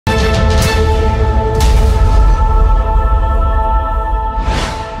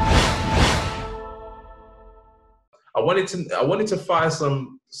wanted to fire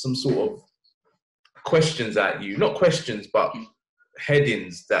some sort of questions at you. Not questions, but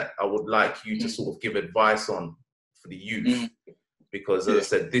headings that I would like you to sort of give advice on for the youth. Because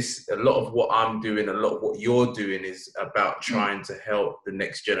as I said, a lot of what I'm doing, a lot of what you're doing is about trying to help the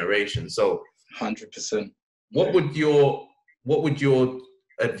next generation. So 100%. What would your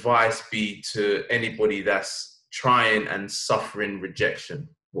advice be to anybody that's trying and suffering rejection?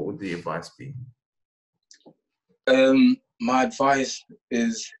 What would the advice be? My advice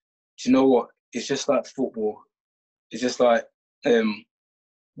is, do you know what? It's just like football. It's just like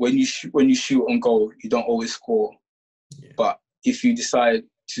when you shoot on goal, you don't always score. Yeah. But if you decide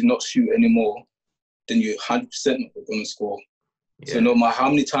to not shoot anymore, then you're 100% not going to score. Yeah. So no matter how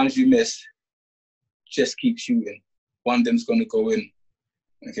many times you miss, just keep shooting. One of them's going to go in.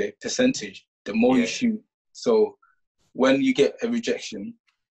 Okay, percentage. The more you shoot. So when you get a rejection,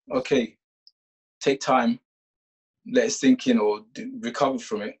 okay, take time, let it sink in or recover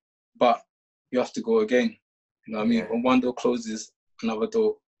from it. But you have to go again. You know what I mean? Yeah. When one door closes, another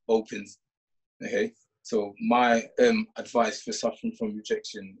door opens. Okay? So my advice for suffering from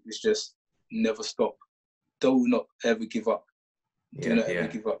rejection is just never stop. Do not ever give up. Do not ever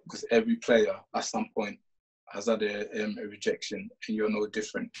give up, because every player at some point has had a rejection, and you're no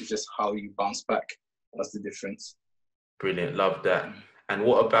different. It's just how you bounce back. That's the difference. Brilliant. Love that. And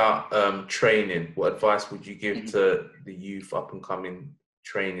what about training? What advice would you give to the youth up and coming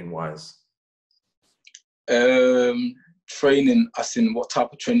training-wise? Training, as in what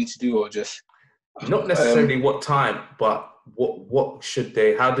type of training to do, or just... Not necessarily what time, but what should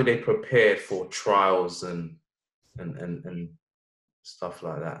they... How do they prepare for trials and stuff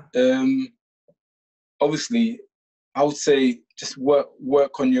like that? Obviously, I would say just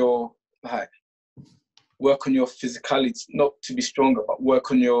work on your physicality, not to be stronger, but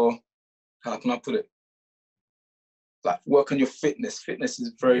work on your, how can I put it? Like work on your fitness. Fitness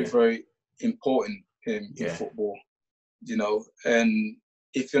is very, very important in football, you know. And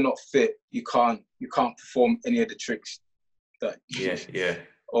if you're not fit, you can't perform any of the tricks that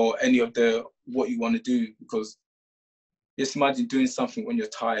or any of the what you want to do, because just imagine doing something when you're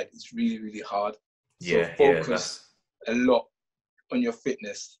tired. It's really, really hard. So focus a lot on your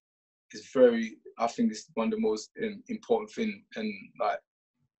fitness. It's very, I think it's one of the most important thing. And like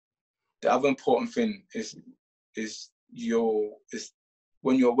the other important thing is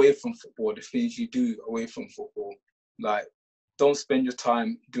when you're away from football, the things you do away from football. Like, don't spend your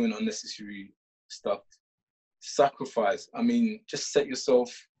time doing unnecessary stuff. Sacrifice. I mean, just set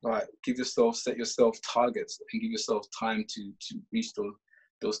yourself targets and give yourself time to reach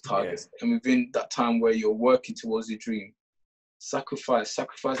those targets. And within that time where you're working towards your dream,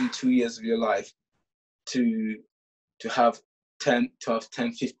 sacrificing 2 years of your life to have 10,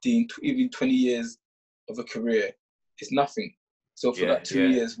 15, even 20 years of a career is nothing. So for that 2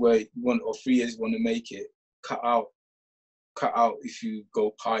 years where you want, or 3 years you want to make it, cut out if you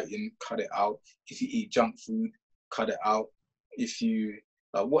go partying, cut it out. If you eat junk food, cut it out. If you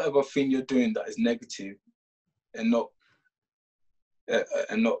whatever thing you're doing that is negative and not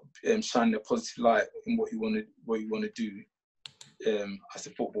shining a positive light in what you want to do as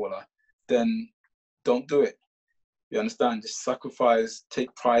a footballer, then don't do it. You understand? Just sacrifice,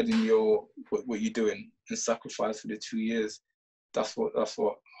 take pride in what you're doing, and sacrifice for the 2 years. That's what I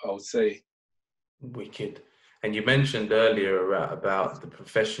would say. Wicked. And you mentioned earlier about the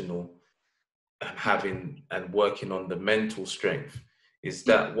professional having and working on the mental strength. Is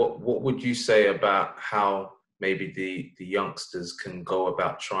that what would you say about how maybe the youngsters can go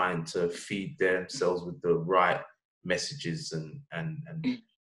about trying to feed themselves with the right messages and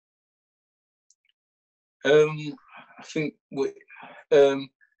I think what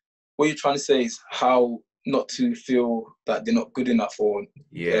you're trying to say is how not to feel that they're not good enough, or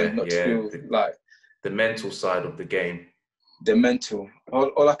not to feel like the mental side of the game. The mental.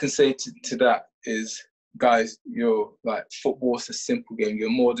 All I can say to that is, guys, you're like, football's a simple game. You're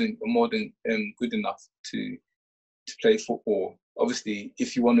more than good enough to play football. Obviously,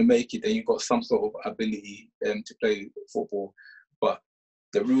 if you want to make it, then you've got some sort of ability to play football. But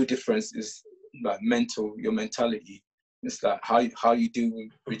the real difference is like your mentality. It's like how you deal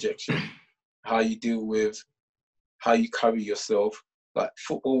with rejection, how you deal with how you carry yourself. Like,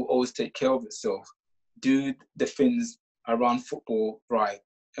 football always take care of itself. Do the things around football right,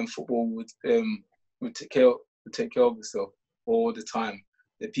 and football would take care of itself all the time.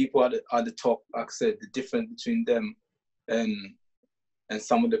 The people at the top, like I said, the difference between them and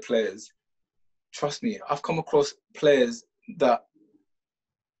some of the players. Trust me, I've come across players that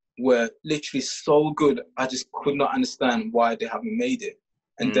were literally so good, I just could not understand why they haven't made it.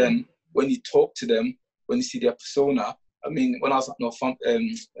 And then when you talk to them, when you see their persona, I mean, when I was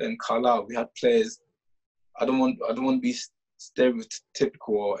at Carlisle, we had players. I don't want to be stereotypical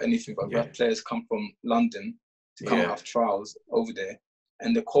or anything, but we had players come from London to come have trials over there,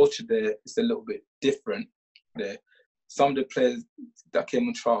 and the culture there is a little bit different there. Some of the players that came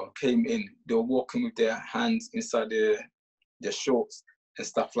on trial came in, they were walking with their hands inside their shorts and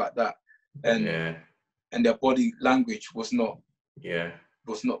stuff like that, and their body language was not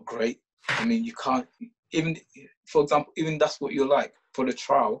great. I mean, you can't even, for example, even that's what you're like for the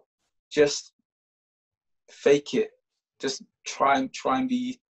trial, just fake it. Just try and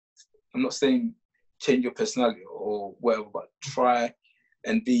be. I'm not saying change your personality or whatever, but try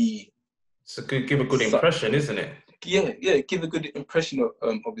and be. So give a good impression, isn't it? Yeah. Give a good impression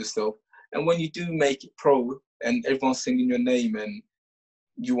of yourself. And when you do make it pro, and everyone's singing your name, and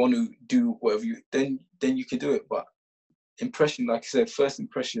you want to do whatever then you can do it. But impression, like I said, first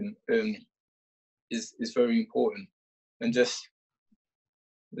impression is very important, and just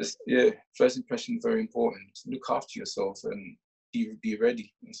first impression is very important. Look after yourself and be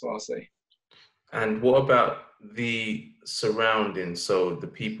ready. That's what I'll say. And what about the surroundings? So the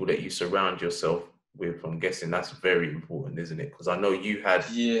people that you surround yourself with, I'm guessing that's very important, isn't it? Because I know you had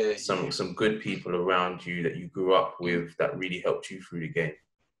some good people around you that you grew up with that really helped you through the game.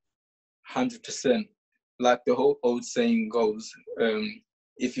 100%. Like the whole old saying goes,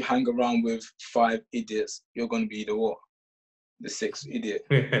 if you hang around with 5 idiots, you're going to be the 6th idiot.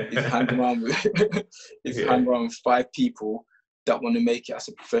 If you hang around with 5 people that want to make it as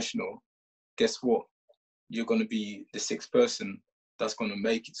a professional, guess what? You're going to be the 6th person that's going to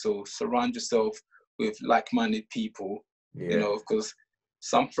make it. So surround yourself with like-minded people, you know, because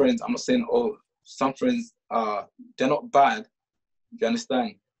some friends, I'm not saying all, some friends they're not bad, you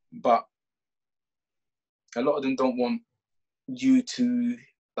understand? But a lot of them don't want you to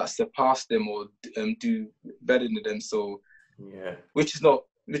surpass them or do better than them. So, which is not.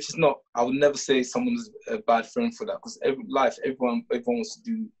 I would never say someone's a bad friend for that, because everyone wants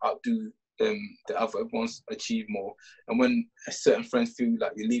to outdo the other. Everyone wants to achieve more. And when certain friends feel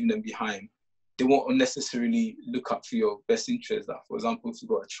like you're leaving them behind, they won't unnecessarily look up for your best interest. Like, for example, if you've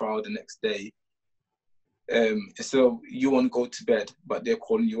got a trial the next day, instead of you want to go to bed, but they're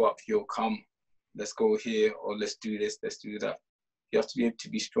calling you up, you'll come. Let's go here, or let's do this, let's do that. You have to be able to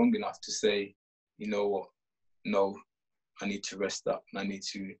be strong enough to say, you know what, no, I need to rest up, and I need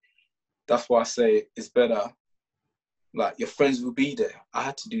to. That's why I say it's better. Like, your friends will be there. I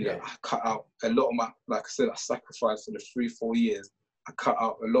had to do that. I cut out a lot of my, like I said, I sacrificed for the 3-4 years. I cut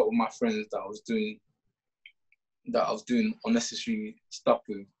out a lot of my friends that I was doing unnecessary stuff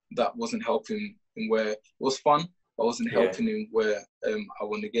with, that wasn't helping in where it was fun, but wasn't helping in where I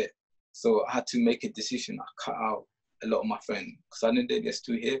want to get. So I had to make a decision. I cut out a lot of my friends, because I know they're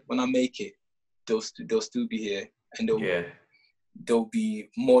still here. When I make it, they'll still be here, and they'll be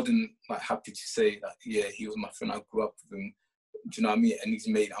more than like happy to say that, he was my friend, I grew up with him. Do you know what I mean? And he's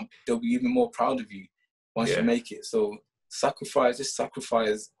made. They'll be even more proud of you once you make it. So just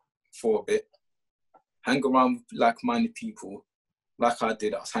sacrifice for a bit. Hang around with like-minded people, like I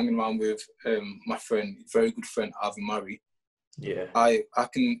did. I was hanging around with my friend, very good friend, Alvin Murray. I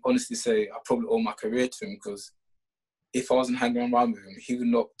can honestly say I probably owe my career to him, because if I wasn't hanging around with him, he would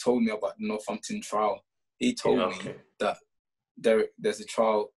not told me about the Northampton trial. He told me that there's a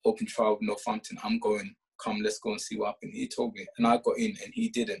open trial with Northampton. I'm going, come, let's go and see what happened. He told me, and I got in, and he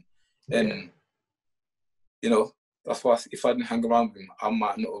didn't. And you know, that's why if I didn't hang around with him, I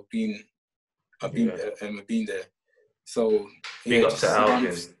might not have been there. So big up to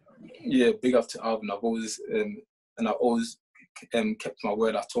Alvin. Big up to Alvin. I've always kept my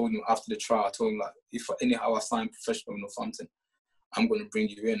word. I told him after the trial, I told him, like, if anyhow I sign professional in Northampton, I'm going to bring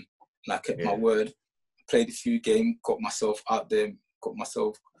you in. And I kept my word. Played a few games, got myself out there, got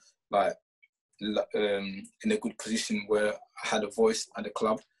myself like in a good position where I had a voice at the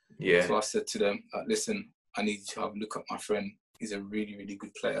club. So I said to them, like, listen, I need you to have a look at my friend. He's a really, really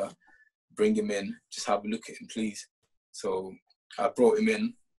good player. Bring him in. Just have a look at him, please. So I brought him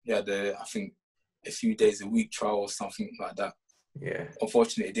in. He had I think a few days a week trial or something like that.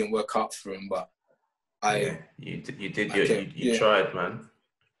 Unfortunately, it didn't work out for him, but you tried, man.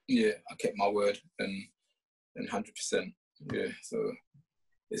 I kept my word, and 100%. So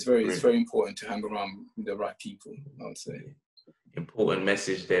it's very important to hang around with the right people, I would say. Important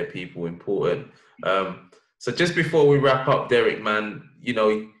message there, people. Important. So just before we wrap up, Derek, man, you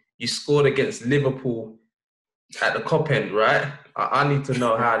know, you scored against Liverpool at the Cop End, right? I need to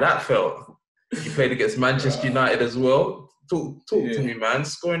know how that felt. You played against Manchester United as well. Talk to me, man.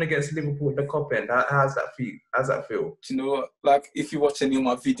 Scoring against Liverpool at the Cop End. How's that feel? How's that feel? Do you know what? Like, if you watch any of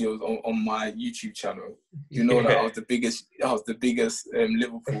my videos on my YouTube channel, you know that I was the biggest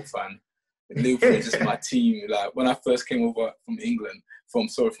Liverpool fan. Liverpool is just my team. Like, when I first came over from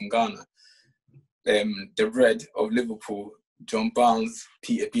Ghana, the red of Liverpool, John Barnes,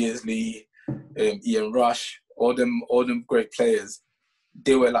 Peter Beardsley, Ian Rush, all them great players,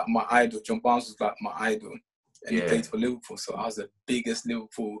 they were like my idol. John Barnes was like my idol, and he played for Liverpool, so I was the biggest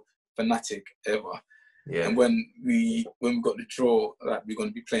Liverpool fanatic ever. Yeah. And when we got the draw, like we're going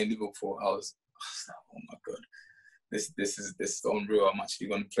to be playing Liverpool, I was like, oh my God, this is unreal. I'm actually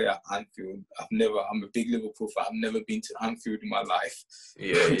going to play at Anfield. I'm a big Liverpool fan. I've never been to Anfield in my life,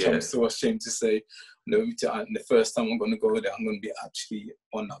 which I'm so ashamed to say. The first time I'm going to go there, I'm going to be actually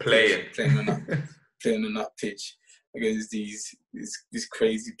on that pitch, playing on that pitch against these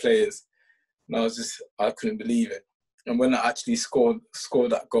crazy players. And I couldn't believe it. And when I actually scored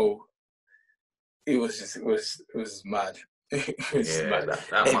that goal, it was mad. It was mad.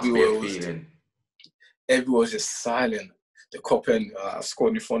 That must be a feeling. Everyone was just silent. The Cop End, I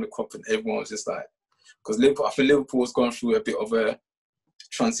scored in front of the Cop End. Everyone was just like, because I think Liverpool was going through a bit of a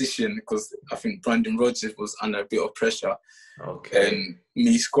transition, because I think Brandon Rodgers was under a bit of pressure. Okay. And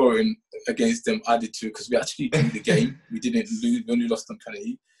me scoring against them added to, because we actually drew the game. We didn't lose. We only lost on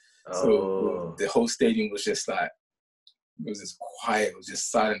penalty. So the whole stadium was just like, it was just quiet. It was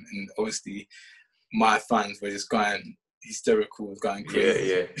just silent. And obviously, my fans were just going hysterical, going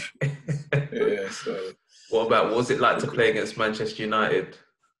crazy. Yeah. So, what was it like to play against Manchester United?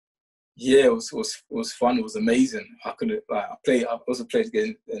 Yeah, it was fun. It was amazing. I also played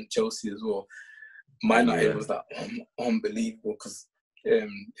against Chelsea as well. My night was like unbelievable, because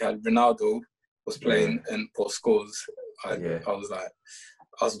had Ronaldo was playing and Paul Scholes.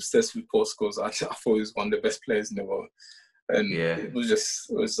 I was obsessed with Paul Scholes. I thought he was one of the best players in the world, and it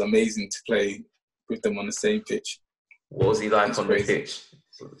was amazing to play with them on the same pitch. What was he like on the pitch?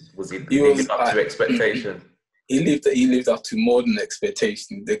 Was he living up to expectation? He lived up to more than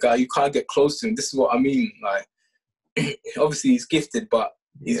expectation. The guy, you can't get close to him. This is what I mean. Like, obviously he's gifted, but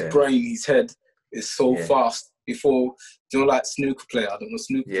his brain, his head is so fast. Before, like snooker player, I don't know,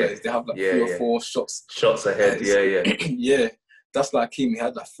 snooker players, they have like 3 or 4 shots ahead. Yeah, that's like him. He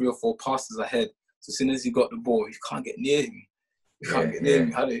had like 3 or 4 passes ahead. So as soon as he got the ball, you can't get near him. You can't get near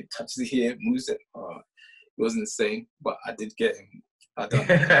him. How he touches it here, moves it. It was insane, but I did get him. I done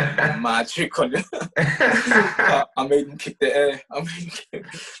a mad trick on him. I made him kick the air.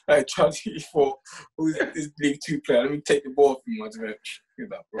 I tried to thought, who's this League 2 player? Let me take the ball from him. I just went,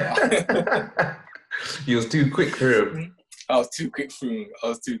 He was too quick for him. I was too quick for him.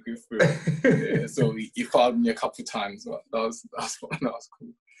 Yeah, so he fouled me a couple of times, but that was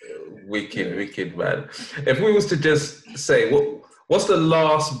cool. Wicked, man. If we was to just say, what's the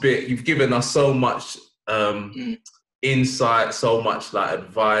last bit? You've given us so much insight, so much like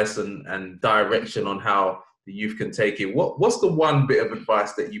advice and direction on how the youth can take it. What's the one bit of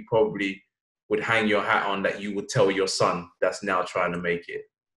advice that you probably would hang your hat on that you would tell your son that's now trying to make it?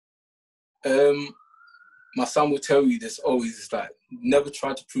 My son will tell you this always. It's like, never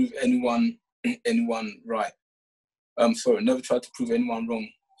try to prove anyone right. Never try to prove anyone wrong.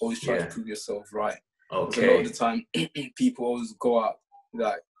 Always try to prove yourself right. Okay. A lot of the time, people always go out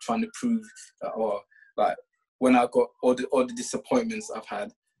like trying to prove that, like when I got all the disappointments I've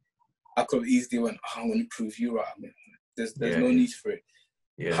had, I could have easily went, I'm going to prove you right. I mean, there's no need for it.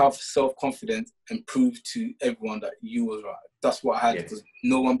 Yeah. Have self-confidence and prove to everyone that you was right. That's what I had, because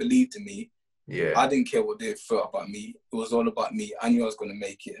no one believed in me. Yeah. I didn't care what they felt about me. It was all about me. I knew I was going to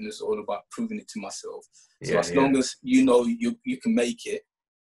make it, and it's all about proving it to myself. So as long as you know you can make it,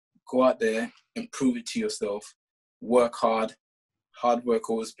 go out there and prove it to yourself. Work hard. Hard work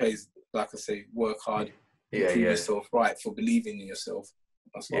always pays. Like I say, work hard. Prove yourself right for believing in yourself.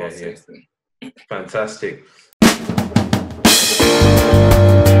 That's what I say to them. Fantastic.